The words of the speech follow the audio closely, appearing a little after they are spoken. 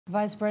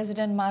Vice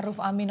President Ma'ruf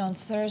Amin on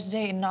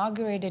Thursday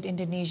inaugurated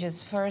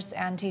Indonesia's first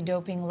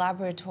anti-doping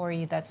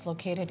laboratory that's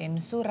located in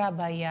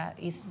Surabaya,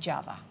 East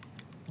Java.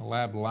 The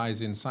lab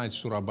lies inside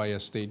Surabaya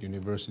State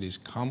University's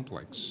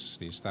complex.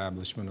 The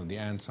establishment of the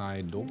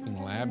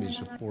anti-doping lab is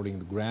supporting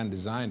the grand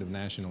design of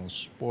national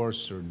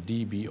sports, or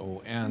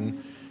DBON,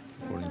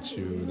 according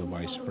to the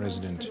Vice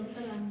President.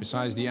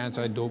 Besides the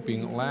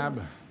anti-doping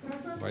lab,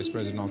 the Vice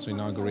President also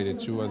inaugurated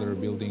two other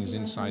buildings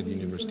inside the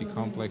university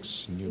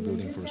complex, a new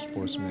building for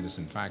sports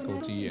medicine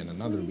faculty and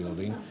another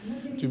building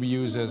to be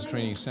used as a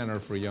training center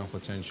for young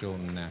potential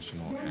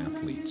national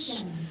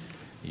athletes.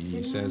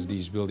 He says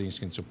these buildings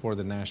can support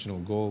the national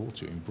goal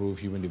to improve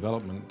human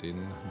development in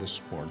the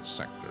sports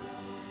sector.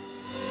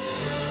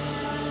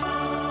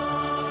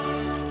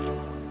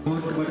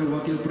 Kepada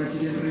Wakil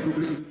Presiden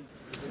Republik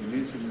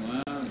ini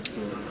semua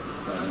untuk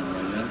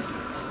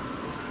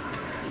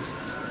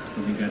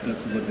peningkatan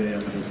sumber daya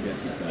manusia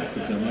kita,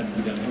 terutama di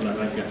bidang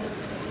olahraga.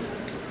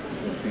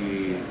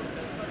 Seperti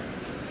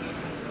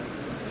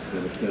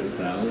kita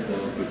tahu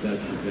bahwa kita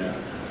sudah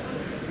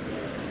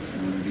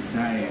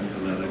mendesain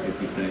olahraga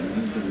kita ini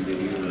untuk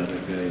menjadi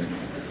olahraga yang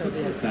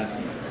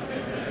berprestasi.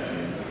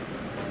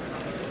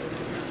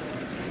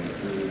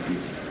 Itu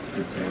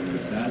desain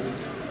besar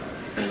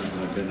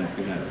olahraga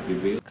nasional.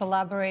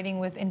 Collaborating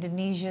with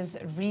Indonesia's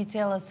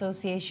Retail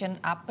Association,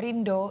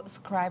 Aprindo,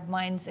 Scribe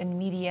Minds and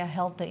Media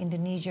held the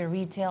Indonesia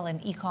Retail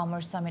and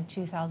E-commerce Summit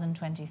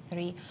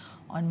 2023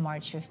 on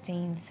March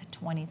 15th,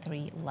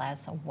 2023,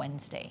 last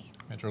Wednesday.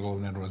 Metro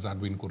Gold Network's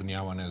Adwin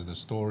Kurniawan has the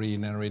story,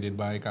 narrated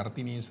by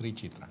Kartini Sri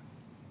Chitra.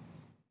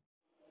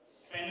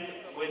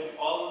 With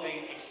all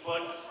the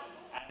experts.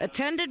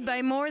 Attended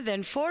by more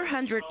than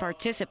 400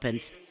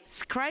 participants,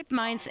 Scribe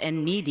Minds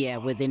and Media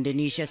with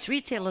Indonesia's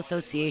Retail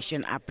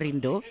Association,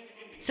 Aprindo,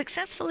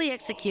 successfully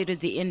executed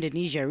the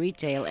Indonesia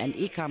Retail and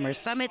E-commerce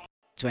Summit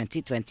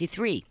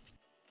 2023.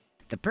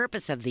 The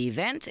purpose of the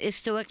event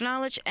is to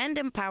acknowledge and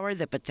empower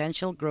the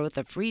potential growth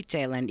of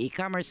retail and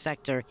e-commerce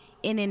sector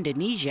in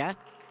Indonesia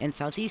and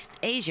Southeast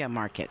Asia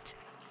market.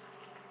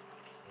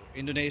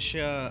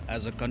 Indonesia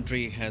as a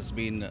country has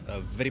been a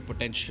very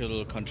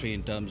potential country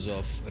in terms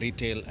of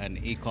retail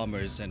and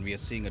e-commerce, and we are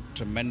seeing a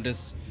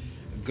tremendous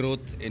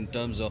growth in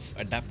terms of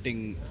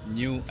adapting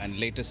new and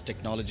latest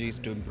technologies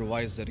to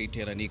improvise the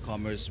retail and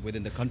e-commerce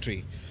within the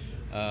country,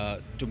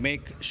 to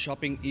make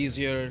shopping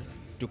easier,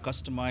 to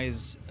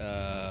customize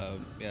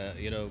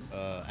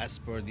as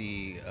per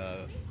the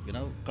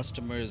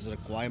customers'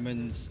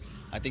 requirements.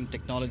 I think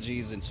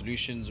technologies and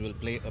solutions will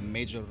play a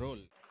major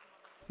role.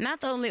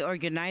 Not only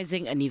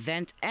organizing an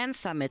event and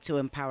summit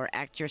to empower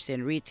actors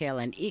in retail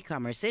and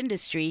e-commerce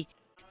industry,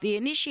 the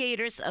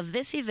initiators of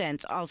this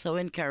event also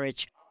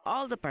encourage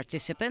all the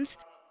participants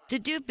to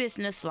do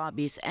business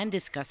lobbies and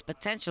discuss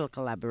potential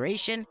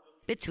collaboration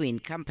between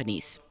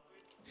companies.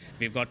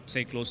 We've got,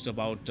 say, close to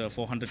about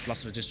 400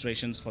 plus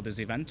registrations for this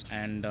event,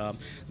 and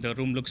the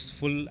room looks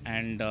full,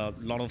 and a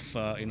lot of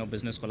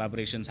business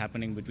collaborations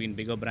happening between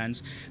bigger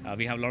brands.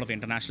 We have a lot of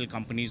international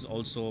companies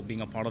also being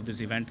a part of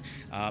this event,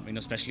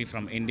 especially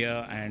from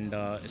India and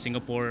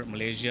Singapore,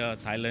 Malaysia,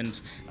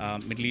 Thailand,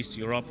 Middle East,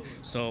 Europe.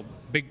 So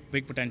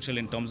big potential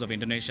in terms of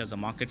Indonesia as a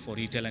market for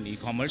retail and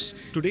e-commerce.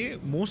 Today,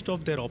 most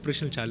of their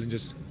operational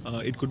challenges,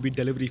 it could be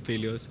delivery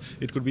failures,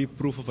 it could be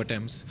proof of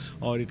attempts,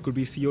 or it could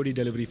be COD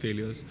delivery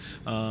failures,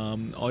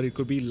 or it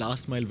could be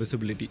last mile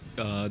visibility,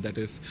 that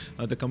is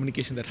the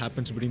communication that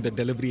happens between the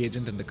delivery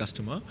agent and the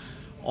customer.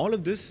 All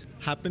of this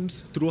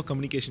happens through a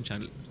communication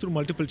channel, through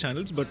multiple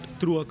channels, but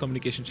through a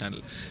communication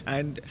channel.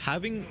 And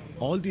having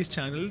all these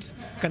channels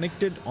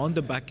connected on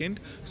the back end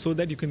so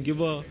that you can give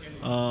a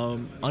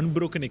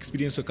unbroken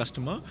experience to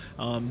customer,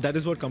 that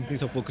is what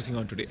companies are focusing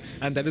on today.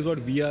 And that is what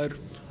we are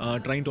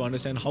trying to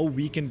understand, how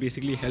we can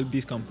basically help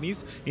these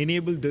companies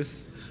enable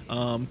this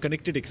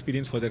connected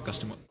experience for their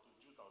customer.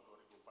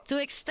 To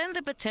extend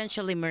the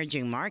potential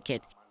emerging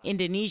market,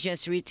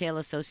 Indonesia's Retail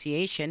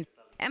Association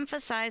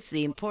emphasized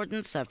the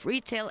importance of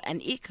retail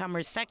and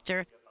e-commerce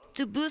sector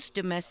to boost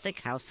domestic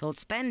household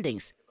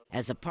spendings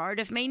as a part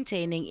of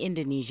maintaining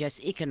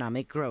Indonesia's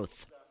economic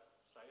growth.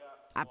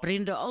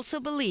 Aprindo also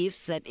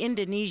believes that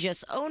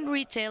Indonesia's own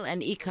retail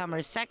and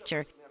e-commerce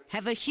sector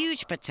have a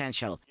huge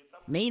potential,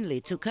 mainly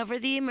to cover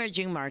the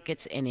emerging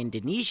markets in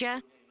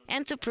Indonesia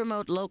and to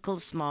promote local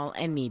small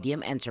and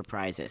medium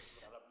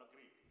enterprises.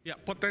 Ya,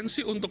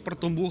 potensi untuk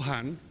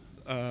pertumbuhan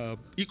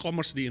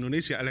e-commerce di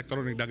Indonesia,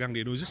 elektronik dagang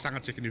di Indonesia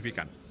sangat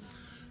signifikan.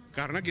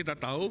 Karena kita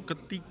tahu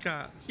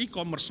ketika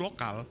e-commerce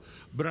lokal,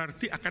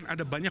 berarti akan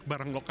ada banyak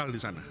barang lokal di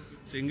sana.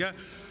 Sehingga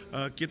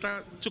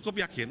kita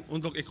cukup yakin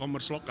untuk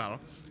e-commerce lokal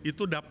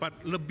itu dapat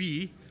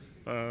lebih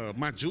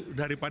maju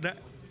daripada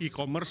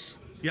e-commerce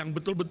yang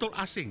betul-betul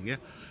asing, ya.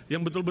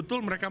 Yang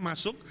betul-betul mereka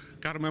masuk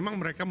karena memang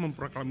mereka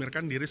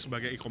memproklamirkan diri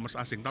sebagai e-commerce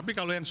asing. Tapi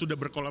kalau yang sudah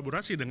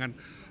berkolaborasi dengan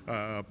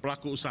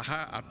pelaku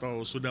usaha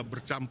atau sudah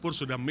bercampur,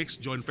 sudah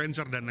mix, joint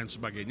venture dan lain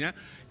sebagainya,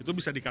 itu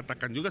bisa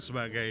dikatakan juga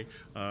sebagai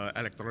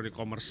electronic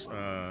commerce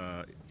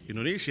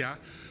Indonesia,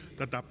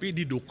 tetapi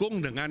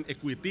didukung dengan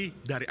equity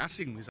dari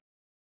asing misalnya.